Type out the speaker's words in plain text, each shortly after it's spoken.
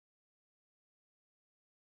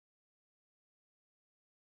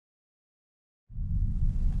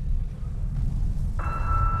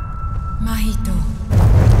Mahito.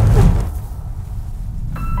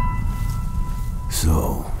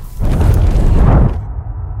 So,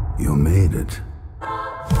 you made it.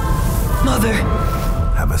 Mother!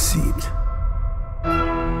 Have a seat.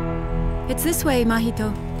 It's this way,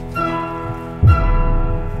 Mahito.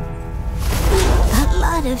 A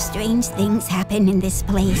lot of strange things happen in this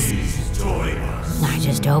place. I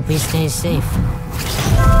just hope he stays safe.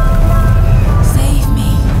 Save me.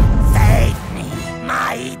 Save me,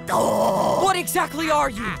 Mahito! What exactly are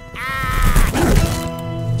you?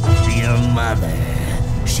 Your mother.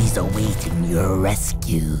 She's awaiting your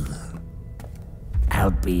rescue.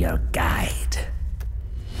 I'll be your guide.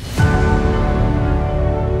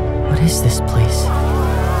 What is this place?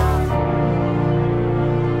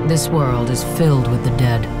 This world is filled with the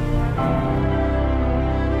dead.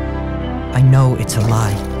 I know it's a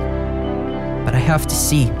lie, but I have to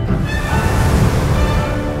see.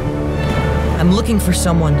 I'm looking for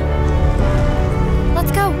someone.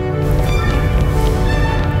 Let's go.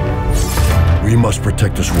 We must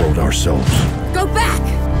protect this world ourselves. Go back!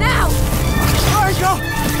 Now!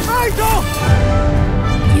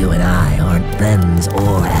 You and I aren't friends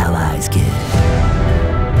or allies, kid.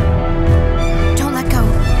 Don't let go,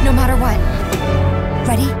 no matter what.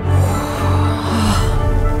 Ready?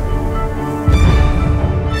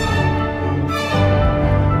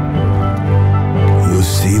 You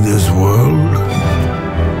see this world?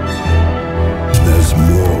 There's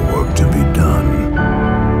more work to be done.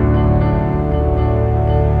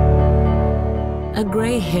 A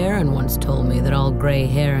gray heron once told me that all gray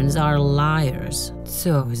herons are liars.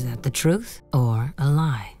 So is that the truth or a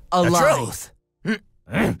lie? A lie. Truth.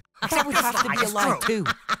 That would have to be a lie too.